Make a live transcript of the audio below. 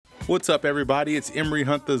What's up, everybody? It's Emory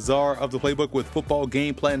Hunt, the czar of the playbook with Football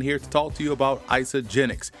Game Plan, here to talk to you about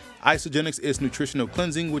Isagenix. Isagenix is nutritional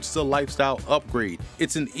cleansing, which is a lifestyle upgrade.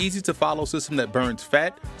 It's an easy-to-follow system that burns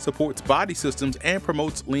fat, supports body systems, and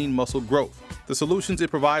promotes lean muscle growth. The solutions it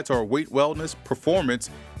provides are weight wellness, performance,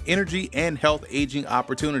 energy, and health aging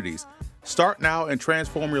opportunities. Start now and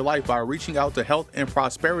transform your life by reaching out to Health and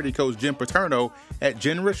Prosperity Coach Jen Paterno at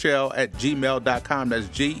jenrachelle@gmail.com. That's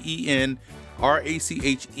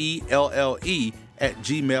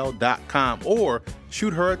JenRachelle@gmail.com, or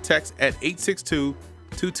shoot her a text at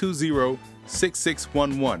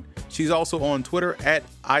 862-220-6611. She's also on Twitter at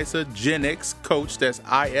Isagenix Coach. That's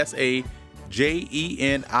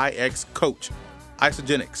ISAGENIX Coach.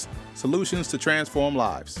 Isagenix, solutions to transform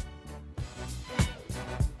lives.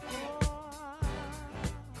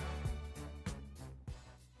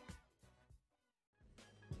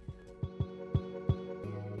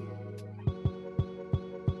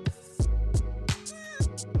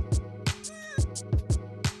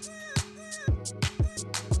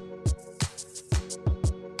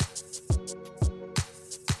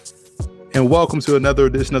 And welcome to another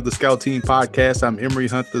edition of the Scout Team Podcast. I'm Emory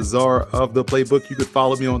Hunt, the czar of the playbook. You could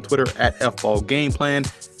follow me on Twitter at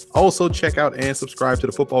FBallGamePlan. Also, check out and subscribe to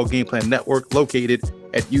the Football Game Plan Network, located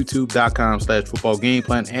at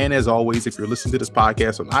youtube.com/footballgameplan. And as always, if you're listening to this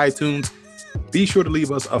podcast on iTunes, be sure to leave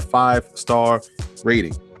us a 5-star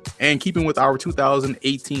rating. And keeping with our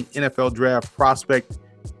 2018 NFL Draft prospect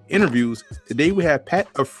interviews, today we have Pat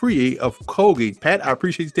Afriyie of Colgate. Pat, I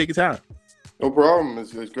appreciate you taking time. No problem.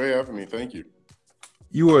 It's great having me. Thank you.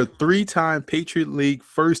 You are a 3-time Patriot League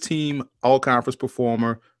first-team all-conference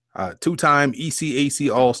performer, 2-time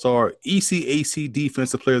ECAC All-Star, ECAC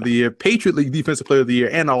Defensive Player of the Year, Patriot League Defensive Player of the Year,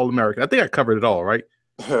 and All-American. I think I covered it all, right?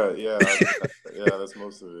 Yeah, that's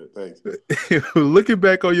most of it. Thanks. Looking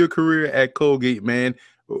back on your career at Colgate, man,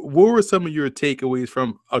 what were some of your takeaways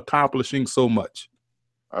from accomplishing so much?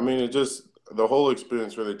 I mean, the whole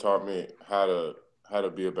experience really taught me how to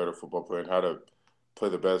be a better football player and how to play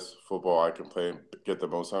the best football I can play and get the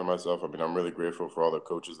most out of myself. I mean, I'm really grateful for all the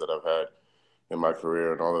coaches that I've had in my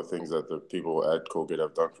career and all the things that the people at Colgate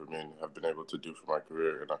have done for me and have been able to do for my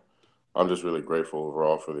career. And I'm just really grateful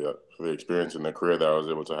overall for the experience and the career that I was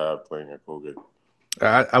able to have playing at Colgate.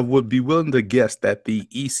 I would be willing to guess that the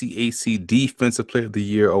ECAC Defensive Player of the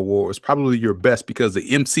Year award was probably your best because the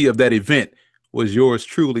MC of that event was yours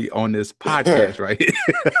truly on this podcast, right?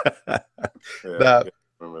 Yeah, I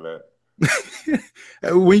remember that.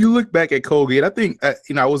 When you look back at Colgate, I think, I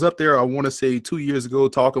was up there, I want to say 2 years ago,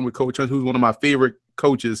 talking with Coach Hunt, who's one of my favorite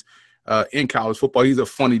coaches in college football. He's a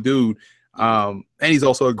funny dude, and he's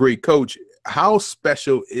also a great coach. How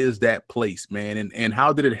special is that place, man, and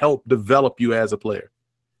how did it help develop you as a player?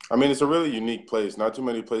 I mean, it's a really unique place. Not too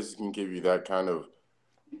many places can give you that kind of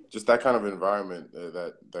environment,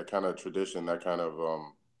 that kind of tradition, that kind of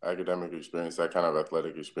academic experience, that kind of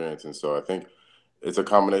athletic experience. And so I think it's a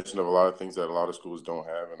combination of a lot of things that a lot of schools don't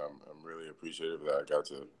have, and I'm really appreciative that I got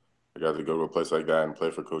to go to a place like that and play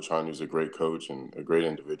for Coach Hunt, who's a great coach and a great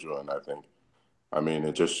individual. And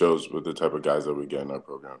it just shows with the type of guys that we get in our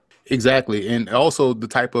program. Exactly. And also the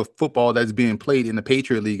type of football that's being played in the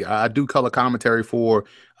Patriot League. I do color commentary for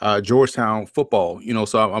Georgetown football,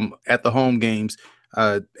 so I'm at the home games.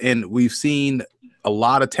 And we've seen a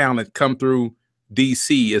lot of talent come through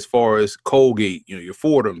DC as far as Colgate, your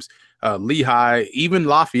Fordhams, Lehigh, even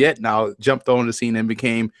Lafayette now jumped on the scene and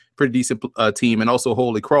became a pretty decent team, and also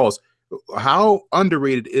Holy Cross. How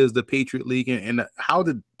underrated is the Patriot League, and how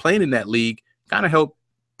did playing in that league kind of help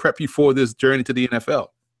prep you for this journey to the NFL?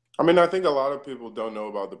 I mean, I think a lot of people don't know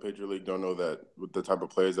about the Patriot League, don't know that with the type of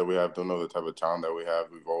players that we have, don't know the type of talent that we have.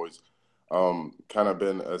 We've always kind of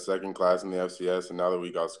been a second class in the FCS, and now that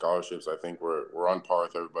we got scholarships, I think we're on par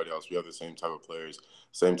with everybody else. We have the same type of players,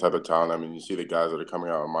 same type of talent. I mean, you see the guys that are coming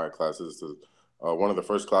out of my classes. One of the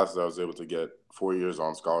first classes I was able to get 4 years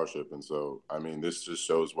on scholarship, and so I mean, this just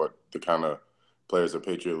shows what the kind of players the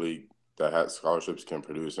Patriot League that has scholarships can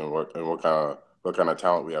produce, and what kind of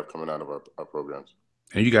talent we have coming out of our programs.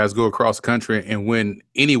 And you guys go across the country and win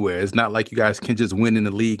anywhere. It's not like you guys can just win in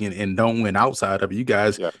the league and don't win outside of it. You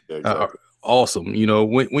guys exactly. Are awesome.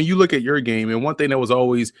 When you look at your game, and one thing that was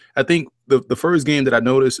always, I think the first game that I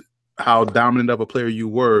noticed how dominant of a player you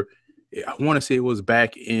were, I want to say it was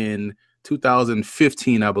back in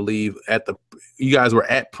 2015, I believe, you guys were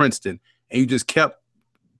at Princeton, and you just kept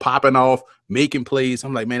popping off, making plays.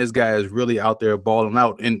 I'm like, man, this guy is really out there balling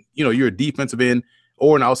out. And, you're a defensive end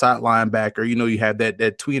or an outside linebacker, you have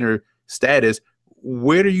that tweener status.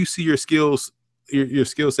 Where do you see your skills, your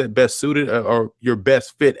skill set best suited or your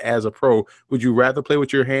best fit as a pro? Would you rather play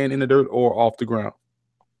with your hand in the dirt or off the ground?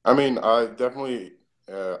 I mean, I definitely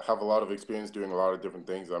have a lot of experience doing a lot of different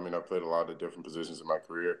things. I mean, I played a lot of different positions in my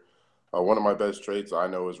career. One of my best traits I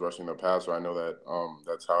know is rushing the passer. I know that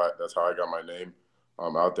that's how I got my name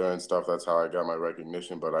out there and stuff. That's how I got my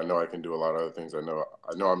recognition. But I know I can do a lot of other things. I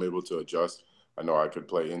know I'm able to adjust. I know I could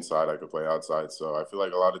play inside. I could play outside. So I feel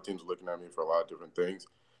like a lot of teams are looking at me for a lot of different things.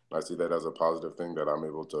 And I see that as a positive thing that I'm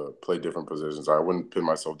able to play different positions. I wouldn't pin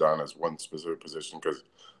myself down as one specific position because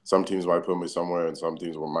some teams might put me somewhere and some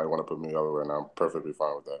teams might want to put me elsewhere, and I'm perfectly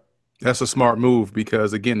fine with that. That's a smart move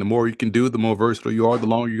because again, the more you can do, the more versatile you are, the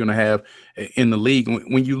longer you're going to have in the league.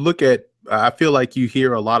 When you look at, I feel like you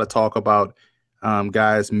hear a lot of talk about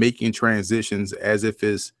guys making transitions as if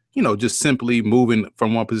it's just simply moving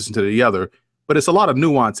from one position to the other, but it's a lot of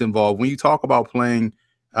nuance involved. When you talk about playing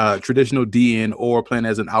traditional DN or playing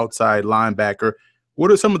as an outside linebacker, what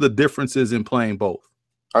are some of the differences in playing both?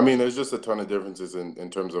 I mean, there's just a ton of differences in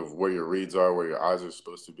terms of where your reads are, where your eyes are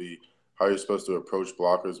supposed to be, how you're supposed to approach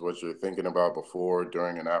blockers, what you're thinking about before,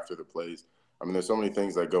 during, and after the plays. I mean, there's so many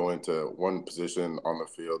things that go into one position on the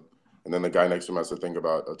field, and then the guy next to him has to think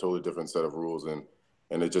about a totally different set of rules, and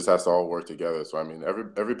it just has to all work together. So I mean,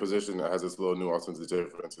 every position has its little nuances and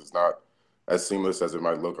difference. It's not as seamless as it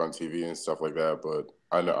might look on TV and stuff like that. But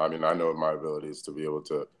I know, I mean, I know my abilities to be able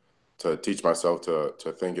to teach myself to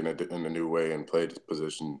think in a new way and play the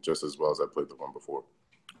position just as well as I played the one before.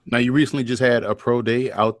 Now, you recently just had a pro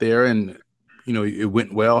day out there and it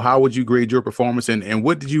went well. How would you grade your performance and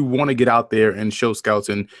what did you want to get out there and show scouts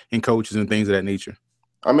and coaches and things of that nature?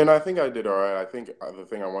 I mean, I think I did all right. I think the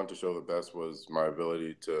thing I wanted to show the best was my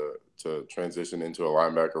ability to transition into a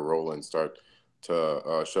linebacker role and start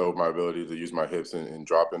to show my ability to use my hips and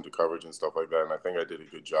drop into coverage and stuff like that. And I think I did a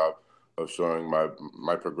good job of showing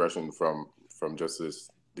my progression from just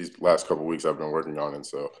these last couple of weeks I've been working on. And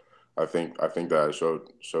so I think that I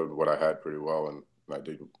showed what I had pretty well, and I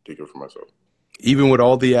did good for myself. Even with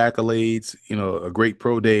all the accolades, a great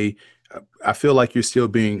pro day, I feel like you're still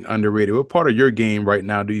being underrated. What part of your game right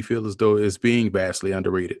now do you feel as though is being vastly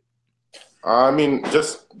underrated? I mean,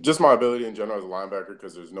 just my ability in general as a linebacker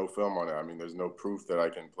because there's no film on it. I mean, there's no proof that I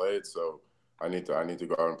can play it, so I need to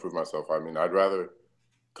go out and prove myself. I mean, I'd rather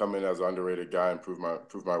come in as an underrated guy and prove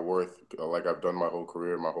my worth like I've done my whole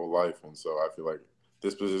career, my whole life, and so I feel like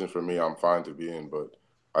this position for me, I'm fine to be in, but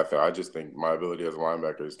I just think my ability as a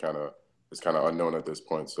linebacker is kind of unknown at this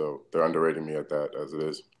point, so they're underrating me at that as it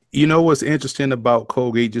is. You know what's interesting about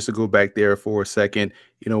Colgate, just to go back there for a second,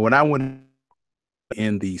 when I went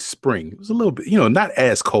in the spring, it was a little bit, not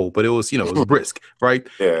as cold, but it was, it was brisk, right?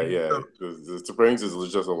 Yeah, yeah. The Springs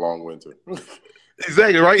is just a long winter.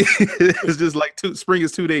 Exactly, right. It's just like spring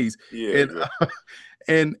is 2 days. Yeah, And exactly.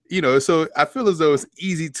 and so I feel as though it's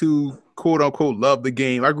easy to quote unquote love the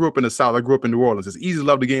game. I grew up in the South. I grew up in New Orleans. It's easy to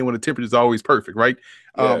love the game when the temperature is always perfect, right?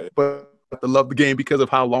 Yeah, But to love the game because of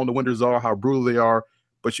how long the winters are, how brutal they are.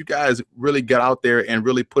 But you guys really got out there and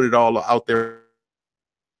really put it all out there.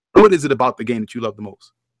 What is it about the game that you love the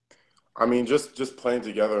most? I mean, just playing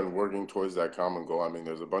together and working towards that common goal. I mean,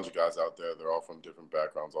 there's a bunch of guys out there. They're all from different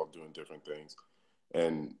backgrounds, all doing different things.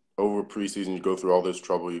 And over preseason, you go through all this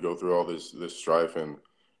trouble, you go through all this strife and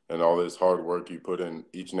all this hard work you put in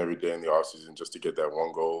each and every day in the offseason just to get that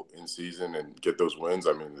one goal in season and get those wins.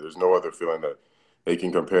 I mean, there's no other feeling that they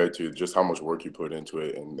can compare it to just how much work you put into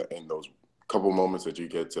it and those couple moments that you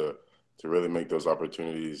get to really make those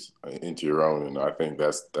opportunities into your own. And I think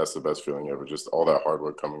that's the best feeling ever. Just all that hard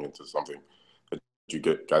work coming into something that you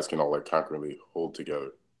get guys can all like concurrently hold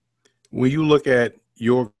together. When you look at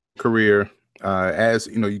your career, as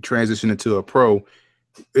you transition into a pro,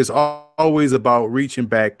 it's always about reaching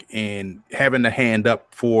back and having the hand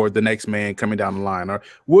up for the next man coming down the line. Or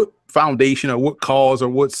what foundation or what cause or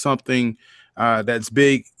what something that's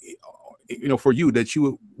big, for you that you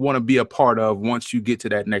would want to be a part of once you get to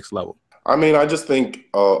that next level? I mean, I just think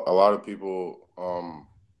a lot of people.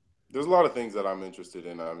 There's a lot of things that I'm interested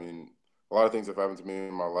in. I mean, a lot of things have happened to me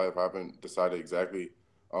in my life. I haven't decided exactly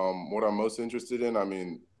what I'm most interested in. I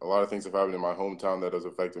mean, a lot of things have happened in my hometown that has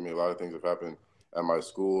affected me. A lot of things have happened at my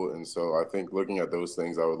school, and so I think looking at those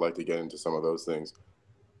things, I would like to get into some of those things,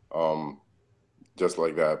 um, just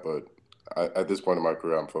like that. But at this point in my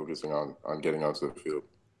career, I'm focusing on getting onto the field.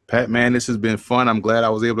 Pat, man, this has been fun. I'm glad I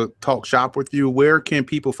was able to talk shop with you. Where can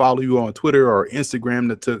people follow you on Twitter or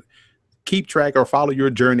Instagram to keep track or follow your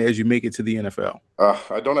journey as you make it to the NFL?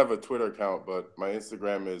 I don't have a Twitter account, but my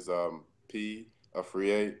Instagram is P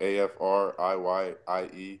Afriye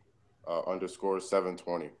AFRIYIE underscore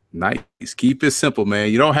 720. Nice. Keep it simple,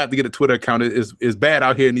 man. You don't have to get a Twitter account. It's bad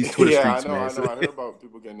out here in these Twitter Yeah, I streets, know, man. I know. I hear about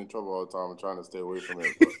people getting in trouble all the time and trying to stay away from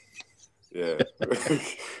it. But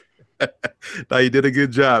yeah. No, you did a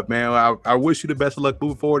good job, man. I wish you the best of luck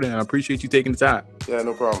moving forward, and I appreciate you taking the time. Yeah,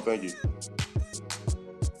 no problem. Thank you.